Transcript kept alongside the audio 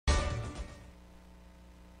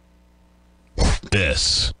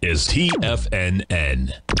This is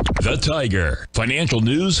TFNN, the Tiger Financial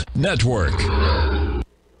News Network.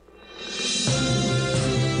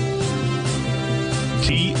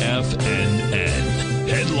 TFNN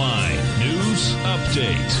Headline News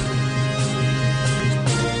Update.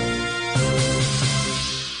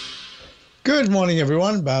 Good morning,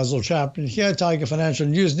 everyone. Basil, Chapman here, Tiger Financial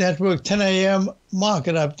News Network, 10 a.m.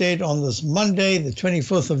 market update on this Monday, the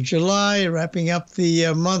 24th of July, wrapping up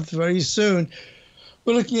the month very soon.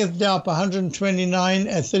 We're looking at the Dow up 129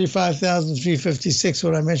 at 35,356,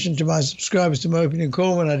 what I mentioned to my subscribers to my opening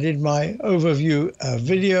call when I did my overview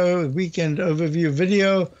video, weekend overview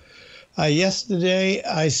video. Yesterday,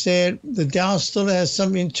 I said the Dow still has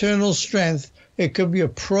some internal strength. It could be a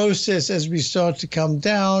process as we start to come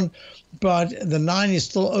down, but the 9 is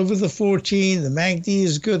still over the 14. The MACD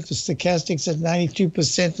is good. The stochastics at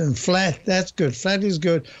 92% and flat. That's good. Flat is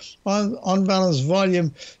good. On balance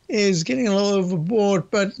volume is getting a little overboard,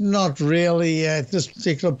 but not really at this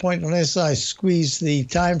particular point unless I squeeze the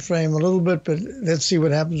time frame a little bit. But let's see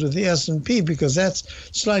what happens with the S&P because that's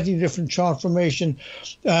slightly different chart formation.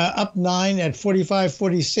 Up 9 at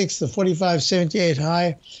 45.46, the 45.78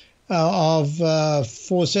 high of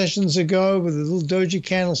 4 sessions ago with a little doji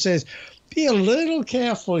candle says, be a little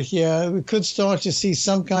careful here. We could start to see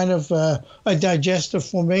some kind of a digestive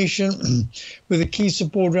formation with a key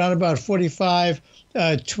support around about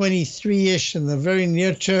 45.23-ish in the very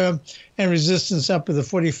near term and resistance up at the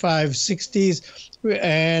 45.60s.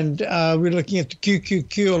 And we're looking at the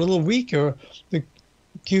QQQ a little weaker. The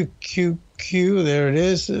QQQ, there it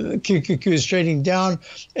is. QQQ is trading down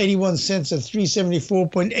 81 cents at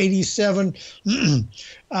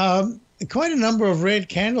 374.87. Quite a number of red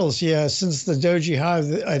candles here since the doji high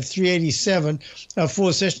at 387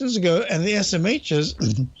 4 sessions ago. And the SMH is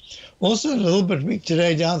also a little bit weak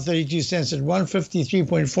today, down 32 cents at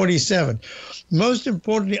 153.47. Most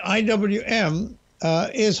importantly, IWM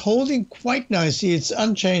is holding quite nicely. It's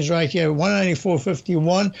unchanged right here,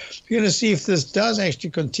 194.51. We're going to see if this does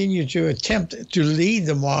actually continue to attempt to lead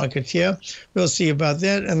the market here. We'll see about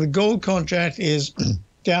that. And the gold contract is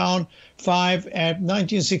down 5 at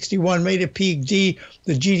 1961, made a peak D.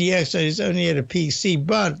 The GDX is only at a peak C,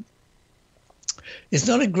 but it's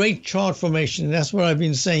not a great chart formation. That's what I've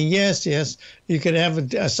been saying. Yes, you could have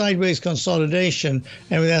a sideways consolidation,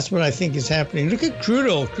 and that's what I think is happening. Look at crude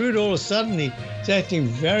oil. Crude oil is suddenly acting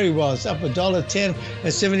very well. It's up $1.10 at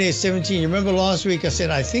 78.17. You remember last week I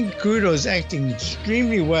said I think crude oil is acting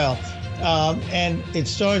extremely well, and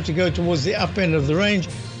it's starting to go towards the up end of the range,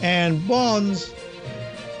 and bonds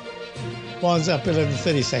up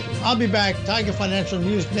 11:30 seconds. I'll be back. Tiger Financial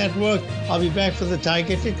News Network. I'll be back for the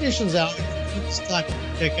Tiger Technicians Hour. It's time to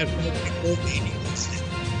check out